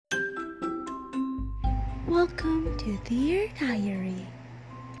Welcome to Dear Diary.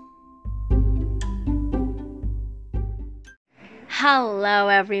 Hello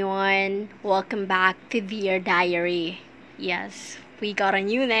everyone, welcome back to Dear Diary. Yes, we got a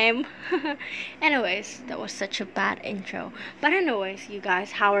new name. Anyways, that was such a bad intro. But anyways, you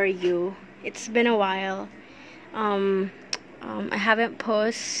guys, how are you? It's been a while. I haven't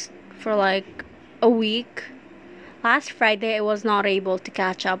posted for like a week. Last Friday I was not able to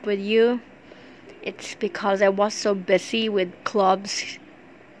catch up with you. It's because I was so busy with clubs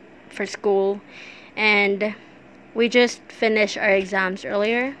for school, and we just finished our exams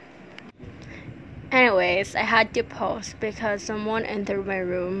earlier. Anyways, I had to post because someone entered my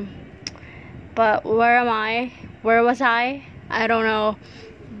room. But where am I? Where was I? I don't know.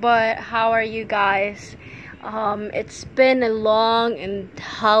 But how are you guys? It's been a long and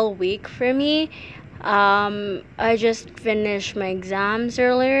hell week for me. I just finished my exams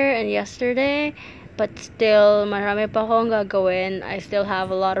earlier and yesterday, but still marami pa akong gagawin. I still have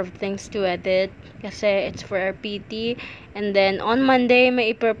a lot of things to edit kasi it's for our PT, and then on Monday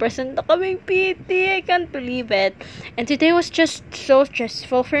may i-present na kaming PT. I can't believe it. And today was just so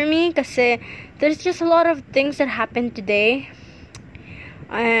stressful for me kasi there's just a lot of things that happened today,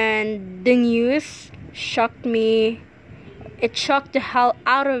 and the news shocked me. It shocked the hell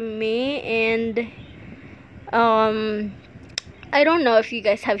out of me, and I don't know if you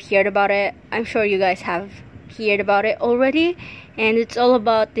guys have heard about it. I'm sure you guys have heard about it already, and it's all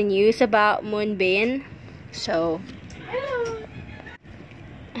about the news about Moonbin. So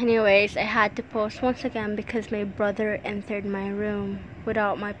anyways, I had to post once again because my brother entered my room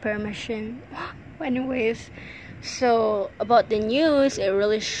without my permission. Anyways, so about the news, it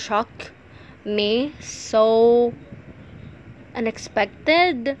really shocked me, so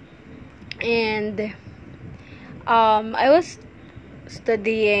unexpected. And I was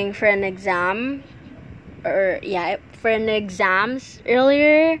studying for an exams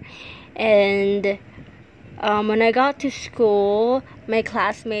earlier, and when I got to school, my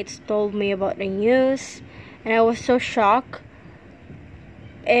classmates told me about the news, and I was so shocked.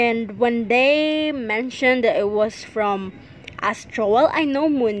 And when they mentioned that it was from Astro, well, I know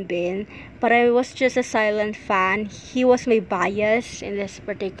Moonbin, but I was just a silent fan. He was my bias in this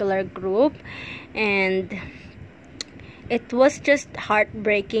particular group, and it was just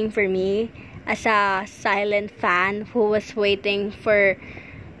heartbreaking for me as a silent fan who was waiting for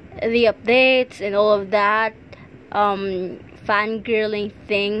the updates and all of that, fangirling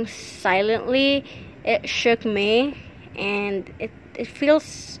things silently. It shook me, and it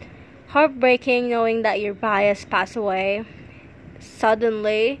feels heartbreaking knowing that your bias passed away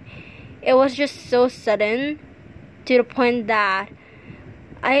suddenly. It was just so sudden to the point that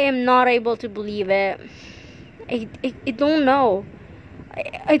I am not able to believe it. I don't know.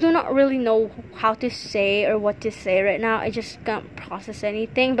 I do not really know how to say or what to say right now. I just can't process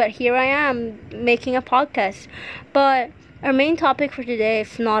anything. But here I am making a podcast. But our main topic for today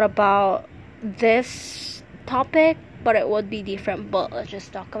is not about this topic, but it would be different. But let's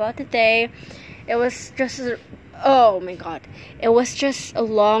just talk about today. It was just oh my god. It was just a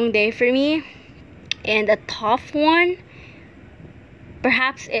long day for me, and a tough one.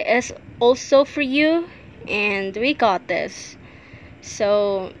 Perhaps it is also for you, and we got this.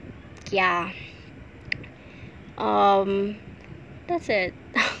 So yeah, that's it.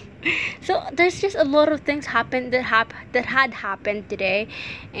 So there's just a lot of things happened that had happened today,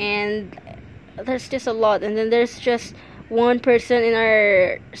 and there's just a lot. And then there's just one person in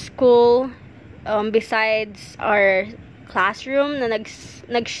our school, besides our classroom, na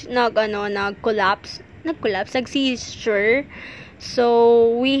nag-seizure.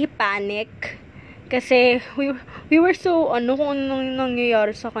 So we panic kasi we were so kung anong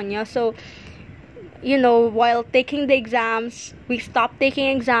nangyayari sa kanya. So while taking the exams, we stopped taking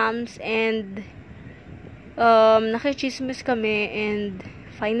exams, and nakichismis kami, and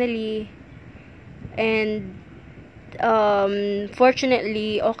finally, and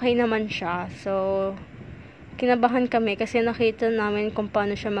fortunately okay naman siya. So kinabahan kami kasi nakita namin kung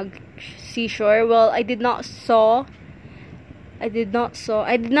paano siya mag-seizure. Well, I did not saw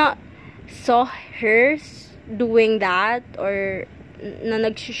her doing that, or na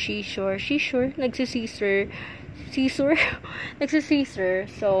nagsi-seizure,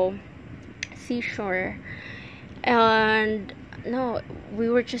 so seizure. And no, we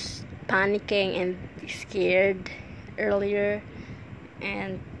were just panicking and scared earlier,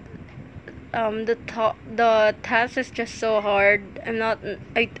 and the test is just so hard.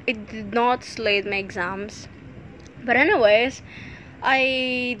 I did not slate my exams. But anyways,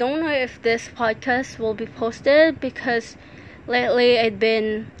 I don't know if this podcast will be posted because lately I've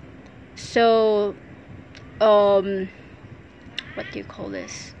been so what do you call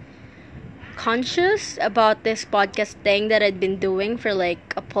this, conscious about this podcast thing that I'd been doing for like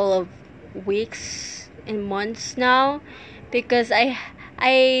a couple of weeks and months now, because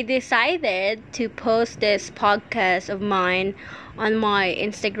I decided to post this podcast of mine on my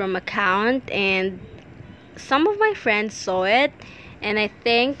Instagram account, and some of my friends saw it, and I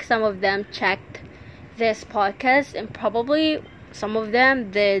think some of them checked this podcast, and probably some of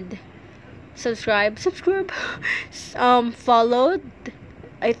them did subscribe followed,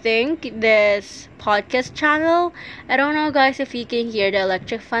 I think, this podcast channel. I don't know, guys, if you can hear the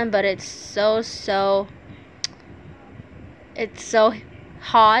electric fan, but it's so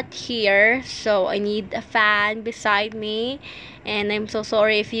hot here, so I need a fan beside me, and I'm so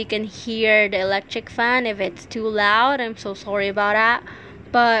sorry if you can hear the electric fan. If it's too loud, I'm so sorry about that.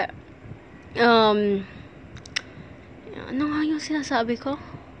 But ano nga yung sinasabi ko?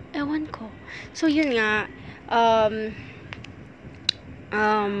 Ewan ko. So yun nga, ano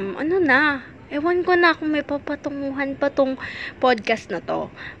na, ewan ko na kung may papatunguhan pa tong podcast na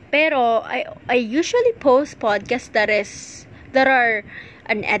to. Pero I usually post podcasts that are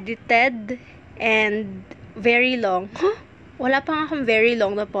unedited and very long. Wala pa nga akong very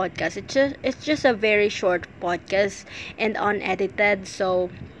long na podcast. It's just a very short podcast and unedited. So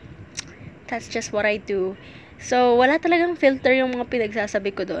that's just what I do. So wala talagang filter yung mga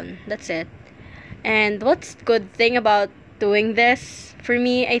pinagsasabi ko doon. That's it. And what's good thing about doing this for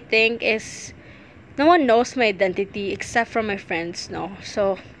me, I think, is no one knows my identity except for my friends, no?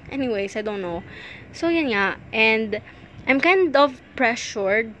 So anyways, I don't know. So yun nga. And I'm kind of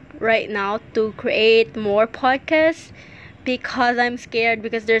pressured right now to create more podcasts because I'm scared,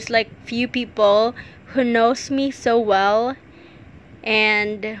 because there's like few people who knows me so well,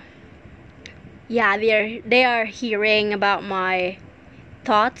 and yeah, they are hearing about my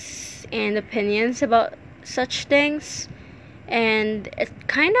thoughts and opinions about such things, and it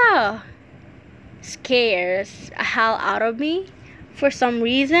kind of scares a hell out of me for some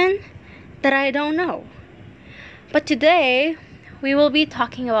reason that I don't know. But today, we will be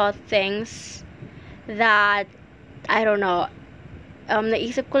talking about things that, I don't know,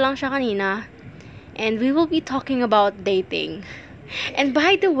 naisip ko lang siya kanina, and we will be talking about dating. And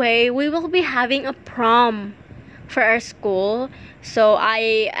by the way, we will be having a prom for our school. So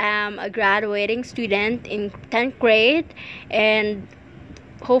I am a graduating student in 10th grade, and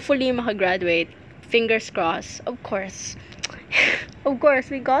hopefully makagraduate. Fingers crossed, of course. Of course,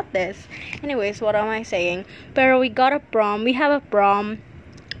 we got this. Anyways, what am I saying? Pero we got a prom. We have a prom.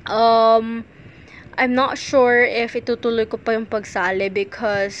 I'm not sure if itutuloy ko pa yung pagsali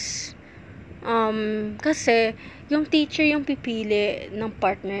because kasi yung teacher yung pipili ng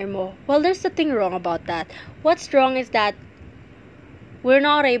partner mo. Well, there's nothing wrong about that. What's wrong is that we're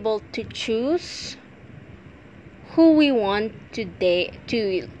not able to choose who we want to date,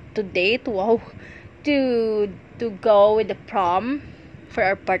 wow, to go with the prom for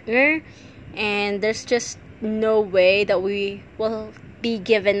our partner, and there's just no way that we will be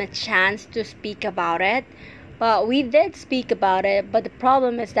given a chance to speak about it. But we did speak about it, but the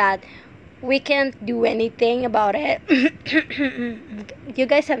problem is that we can't do anything about it. You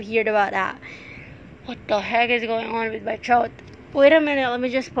guys have heard about that. What the heck is going on with my throat? Wait a minute, let me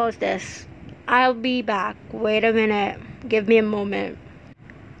just pause this. I'll be back. Wait a minute. Give me a moment.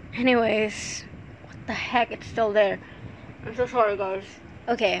 Anyways, what the heck? It's still there. I'm so sorry, guys.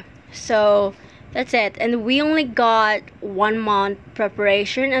 Okay, so that's it. And we only got 1 month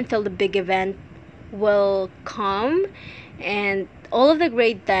preparation until the big event will come. And all of the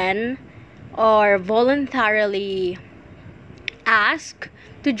grade 10 are voluntarily asked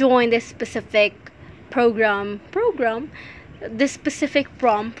to join this specific this specific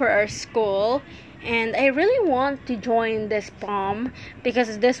prom for our school. And I really want to join this prom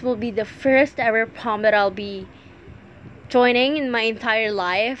because this will be the first ever prom that I'll be joining in my entire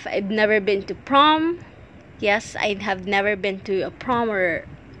life. I've never been to prom. Yes, I have never been to a prom or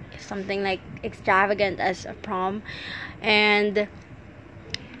something like extravagant as a prom. And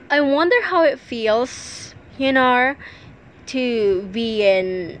I wonder how it feels, to be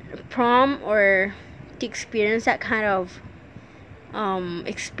in prom or to experience that kind of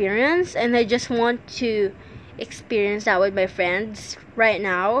experience. And I just want to experience that with my friends right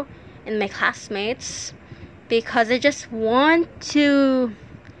now and my classmates, because I just want to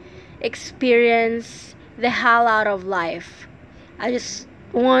experience the hell out of life. I just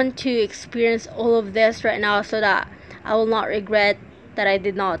want to experience all of this right now so that I will not regret that I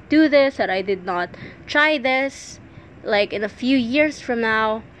did not do this, that I did not try this, like in a few years from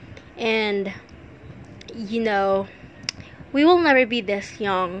now. And we will never be this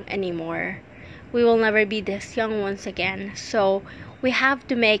young anymore. we will never be this young once again. So we have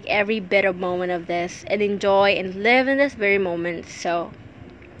to make every bit of moment of this and enjoy and live in this very moment. So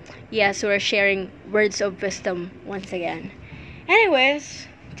yes, we're sharing words of wisdom once again. Anyways,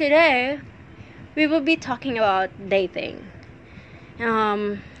 today we will be talking about dating.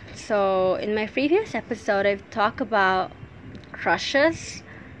 So in my previous episode, I've talked about crushes.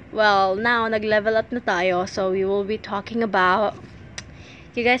 Well, now nag-level up na tayo, so we will be talking about,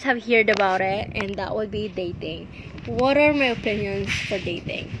 you guys have heard about it, and that would be dating. What are my opinions for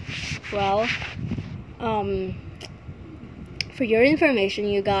dating? Well, for your information,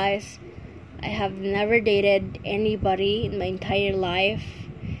 you guys, I have never dated anybody in my entire life.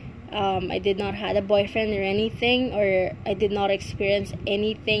 I did not have a boyfriend or anything, or I did not experience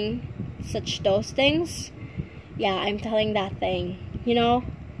anything such those things. Yeah, I'm telling that thing. You know,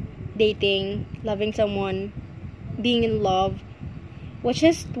 dating, loving someone, being in love, which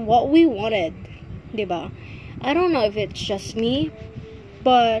is what we wanted, diba? I don't know if it's just me,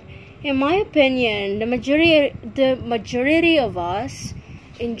 but in my opinion, the majority of us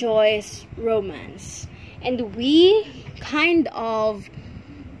enjoys romance, and we kind of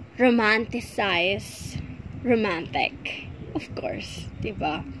romanticize romantic, of course,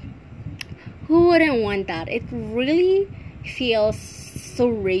 diba? Who wouldn't want that? It really feels so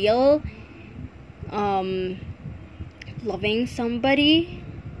real, loving somebody,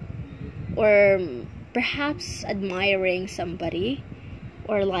 or perhaps admiring somebody,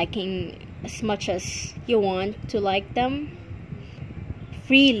 or liking as much as you want to like them,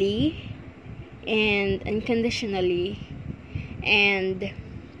 freely and unconditionally. And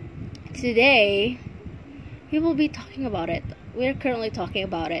today we will be talking about it. We're currently talking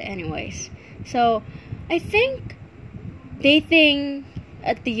about it anyways. So I think dating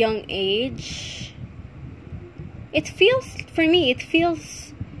at the young age, it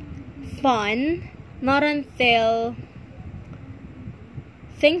feels fun, not until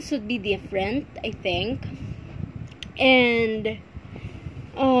things would be different, I think. And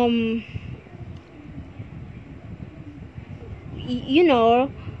you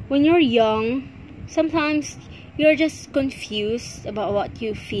know, when you're young, sometimes you're just confused about what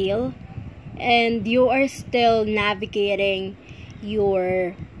you feel, and you are still navigating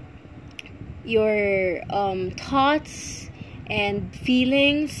your thoughts and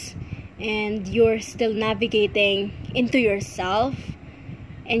feelings, and you're still navigating into yourself,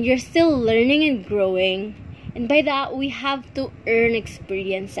 and you're still learning and growing. And by that, we have to earn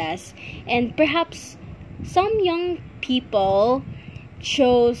experiences. And perhaps some young people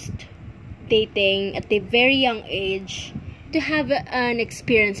chose dating at a very young age to have an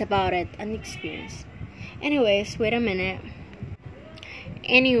experience about it. Anyways, wait a minute.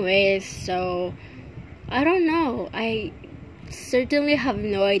 Anyways, so I don't know. I certainly have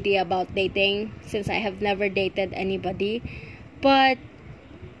no idea about dating, since I have never dated anybody. But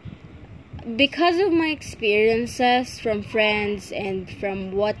because of my experiences from friends, and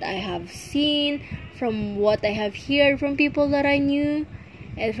from what I have seen, from what I have heard from people that I knew,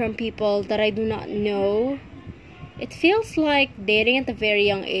 and from people that I do not know, it feels like dating at a very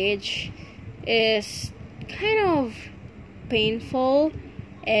young age is kind of painful.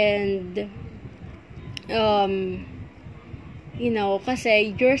 And you know,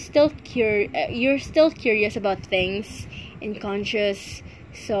 kasi you're still curious about things and conscious,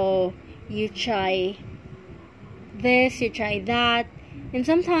 so you try this, you try that. And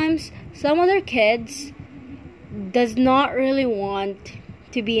sometimes some other kids does not really want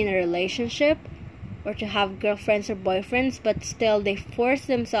to be in a relationship or to have girlfriends or boyfriends, but still they force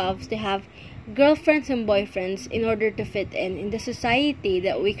themselves to have girlfriends and boyfriends in order to fit in the society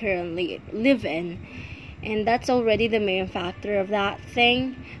that we currently live in. And that's already the main factor of that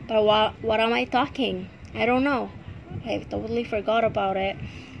thing. But what am I talking? I don't know. I totally forgot about it.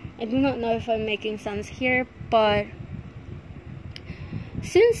 I do not know if I'm making sense here, but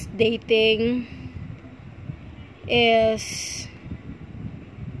since dating is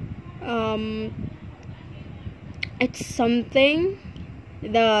it's something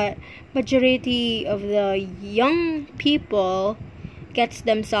that majority of the young people gets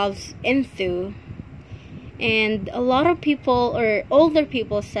themselves into, and a lot of people or older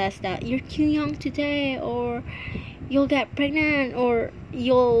people says that you're too young today, or you'll get pregnant, or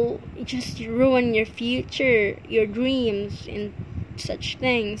you'll just ruin your future, your dreams, and such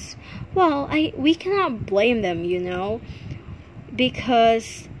things. Well, we cannot blame them, you know,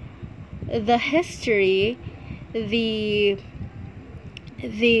 because the history, the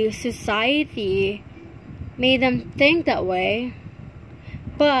society made them think that way.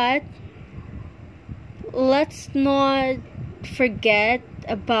 But let's not forget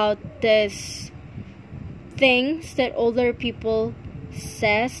about this things that older people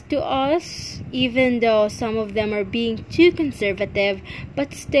says to us, even though some of them are being too conservative,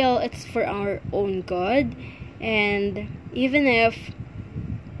 but still it's for our own good. And even if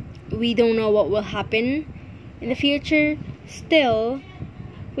we don't know what will happen in the future, still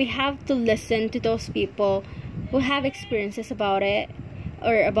we have to listen to those people who have experiences about it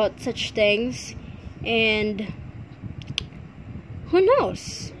or about such things. And who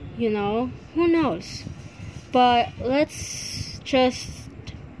knows, who knows. But let's just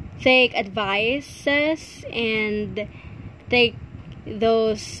take advices and take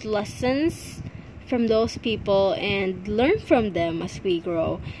those lessons from those people and learn from them as we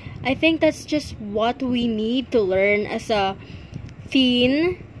grow. I think that's just what we need to learn as a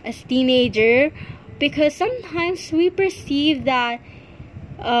teenager, because sometimes we perceive that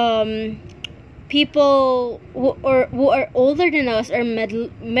people who are older than us are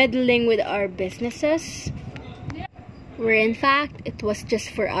meddling with our businesses, where in fact it was just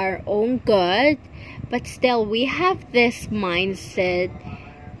for our own good. But still we have this mindset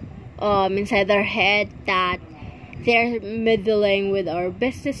inside our head that they're meddling with our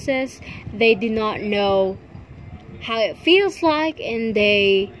businesses. They do not know how it feels like, and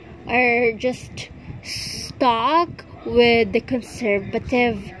they are just stuck with the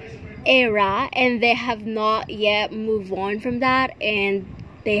conservative era, and they have not yet moved on from that, and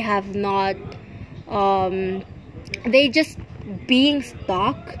they have not they just being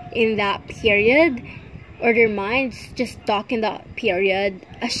stuck in that period, or their minds just stuck in that period,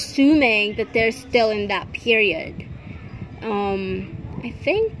 assuming that they're still in that period. I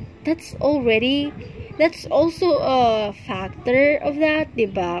think that's also a factor of that,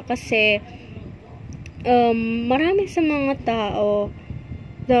 diba? Kasi marami sa mga tao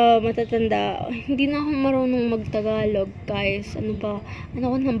na matatanda, hindi na ako marunong magtagalog, guys. Ano ko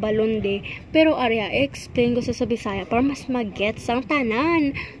ng balonde. Pero explain ko sa Bisaya para mas mag-gets ang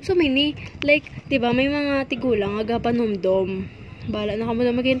tanan. So many, like, diba, may mga tigulang agapanumdom. Bala na kamo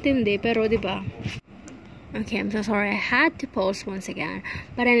na mag-intindi, pero diba? Okay, I'm so sorry. I had to pause once again.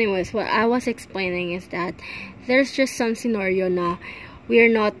 But anyways, what I was explaining is that there's just some scenario na we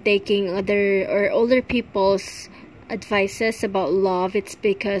are not taking older people's advices about love. It's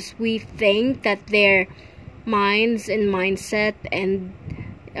because we think that their minds and mindset and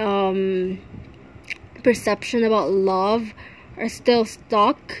perception about love are still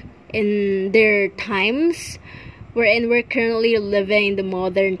stuck in their times, wherein we're currently living in the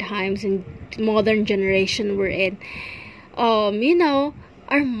modern times and modern generation we're in. Our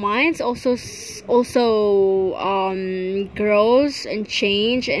minds also grows and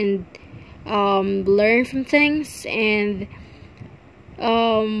change and learn from things, and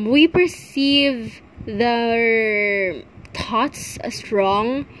we perceive their thoughts as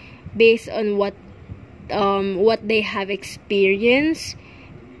wrong based on what they have experienced,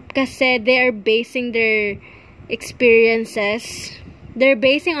 kasi they're basing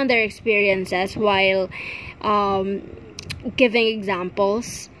on their experiences while giving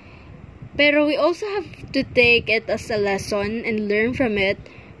examples. Pero we also have to take it as a lesson and learn from it,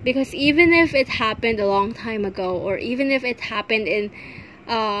 because even if it happened a long time ago, or even if it happened in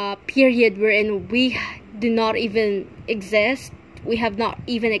a period wherein we do not even exist, we have not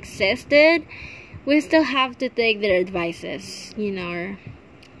even existed, we still have to take their advices,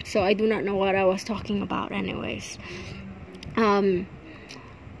 So I do not know what I was talking about anyways.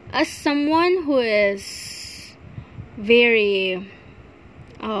 As someone who is very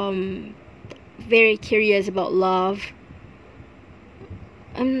curious about love,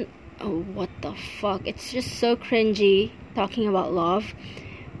 what the fuck, it's just so cringy talking about love.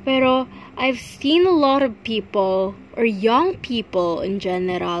 Pero I've seen a lot of people, or young people in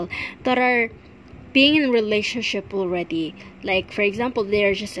general, that are being in a relationship already. Like, for example,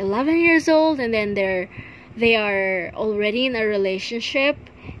 they're just 11 years old, and then they are already in a relationship,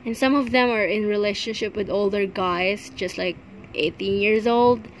 and some of them are in relationship with older guys, just like 18 years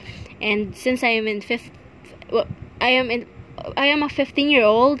old. And since I am a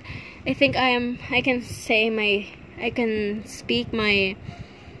 15-year-old, I think I can speak my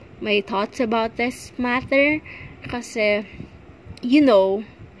thoughts about this matter, kasi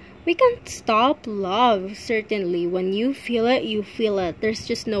we can't stop love. Certainly, when you feel it, you feel it. There's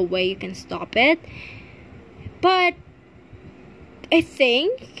just no way you can stop it. But I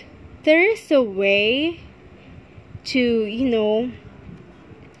think there is a way to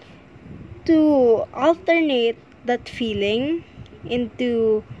to alternate that feeling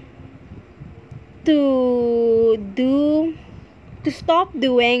into to stop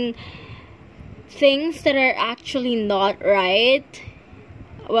doing things that are actually not right.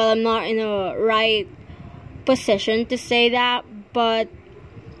 Well, I'm not in a right position to say that, but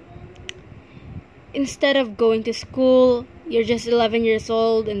instead of going to school, you're just 11 years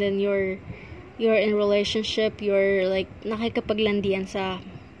old, and then you're in relationship, you're like nakikipaglandian sa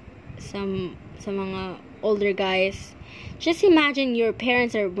mga older guys. Just imagine your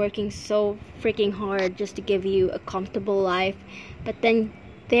parents are working so freaking hard just to give you a comfortable life, but then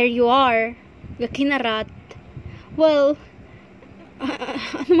there you are, kinarat. Well,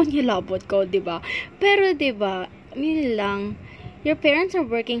 ano man yung labot ko, diba? Pero diba, yun lang, your parents are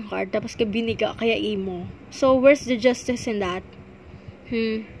working hard, tapos ka biniga kaya imo. So where's the justice in that?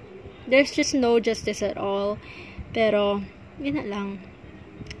 There's just no justice at all. Pero yun na lang.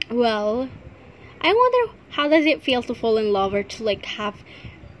 Well, I wonder how does it feel to fall in love, or to like have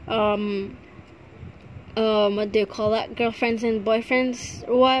what do you call that, girlfriends and boyfriends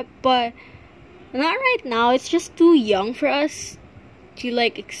or what? But not right now. It's just too young for us to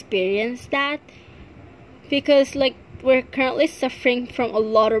like experience that, because like we're currently suffering from a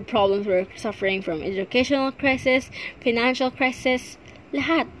lot of problems. We're suffering from educational crisis, financial crisis,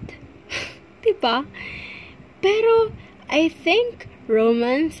 lahat. Diba? Pero I think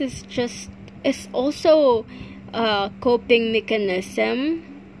romance is also a coping mechanism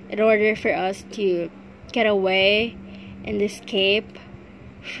in order for us to get away and escape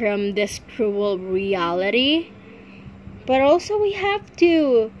from this cruel reality. But also we have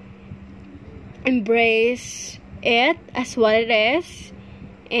to embrace it as what it is,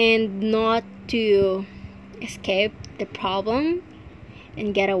 and not to escape the problem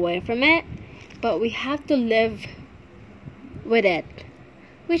and get away from it, but we have to live with it.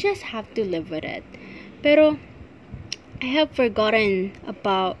 We just have to live with it. Pero I have forgotten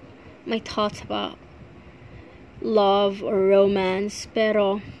about my thoughts about love or romance.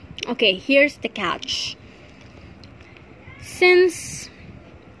 Pero okay, here's the catch. Since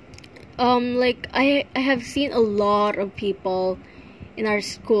like I have seen a lot of people in our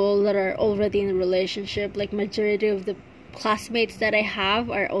school that are already in a relationship. Like majority of the classmates that I have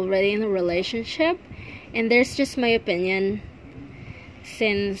are already in a relationship, and there's just my opinion,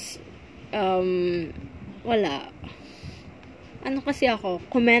 since wala, ano kasi ako,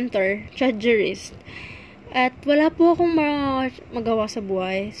 commenter, jurist, at wala po akong magawa sa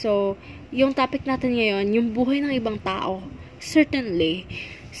buhay. So yung topic natin ngayon, yung buhay ng ibang tao, certainly.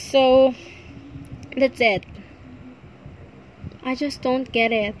 So that's it. I just don't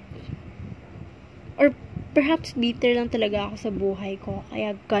get it. Or perhaps bitter lang talaga ako sa buhay ko,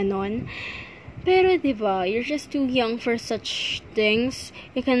 kaya ganon. Pero diba, you're just too young for such things.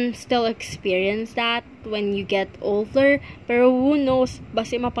 You can still experience that when you get older. Pero who knows,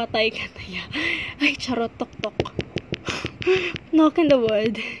 basi mapatay ka na ya. Ay, charot, tok. Knock on the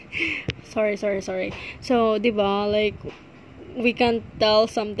wood. Sorry. So, diba, like, we can't tell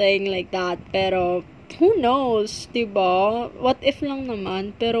something like that. Pero, who knows, diba? What if lang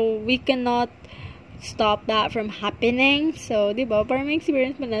naman? Pero, we cannot stop that from happening. So, diba, parang may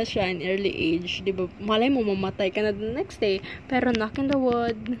experience mo na siya in early age. Diba, malay mo, mamatay ka na the next day. Pero, knock on the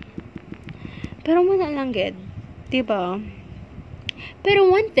wood. Pero, muna lang, ged. Diba?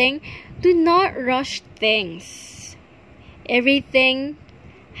 Pero, one thing, do not rush things. Everything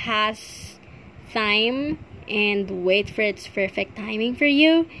has time, and wait for its perfect timing for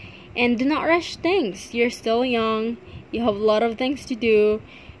you. And do not rush things. You're still young. You have a lot of things to do.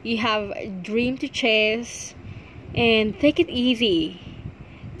 You have a dream to chase. And take it easy.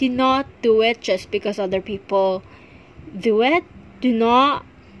 Do not do it just because other people do it. Do not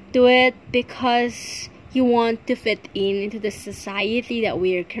do it because you want to fit into the society that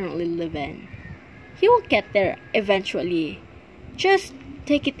we are currently living. You will get there eventually. Just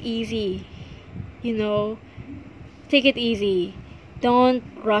take it easy. You know? Take it easy. Don't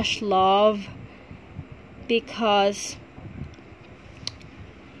rush love, because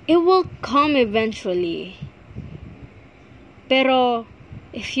it will come eventually. Pero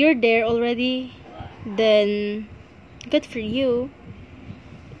if you're there already, then good for you.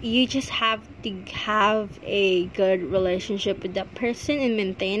 You just have to have a good relationship with that person and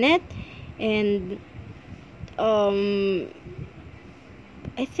maintain it. And I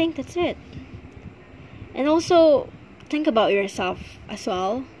think that's it. And also think about yourself as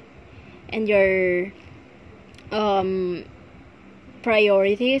well, and your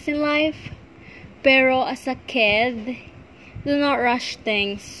priorities in life. Pero as a kid, do not rush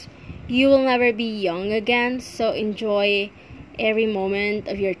things. You will never be young again, so enjoy every moment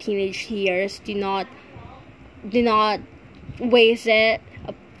of your teenage years. Do not waste it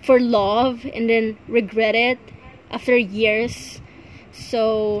for love and then regret it after years.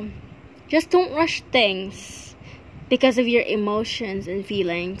 So just don't rush things because of your emotions and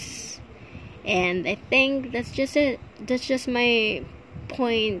feelings. And I think that's just it. That's just my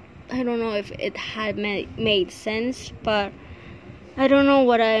point. I don't know if it had made sense, but I don't know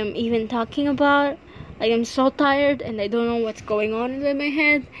what I'm even talking about. I am so tired and I don't know what's going on in my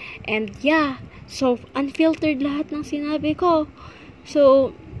head. And yeah, so unfiltered lahat ng sinabi ko.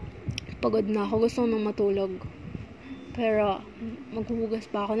 So, pagod na ako. Gusto ko nang matulog. Pero, maghuhugas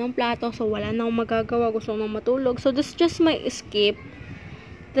pa ako ng plato. So, wala na akong magagawa. Gusto ko nang matulog. So, this is just my escape.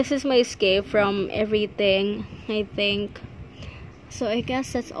 This is my escape from everything, I think. So I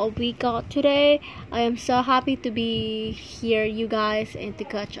guess that's all we got today. I am so happy to be here, you guys, and to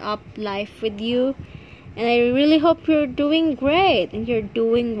catch up life with you. And I really hope you're doing great and you're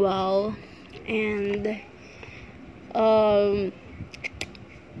doing well. And I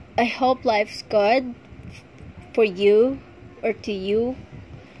hope life's good for you or to you.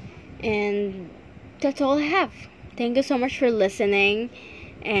 And that's all I have. Thank you so much for listening.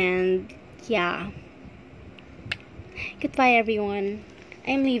 And yeah. Goodbye, everyone.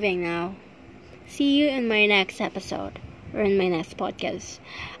 I'm leaving now. See you in my next episode or in my next podcast.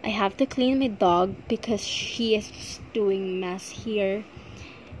 I have to clean my dog because she is doing mess here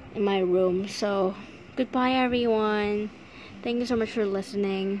in my room. So, goodbye, everyone. Thank you so much for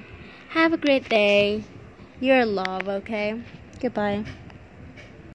listening. Have a great day. You're love, okay? Goodbye.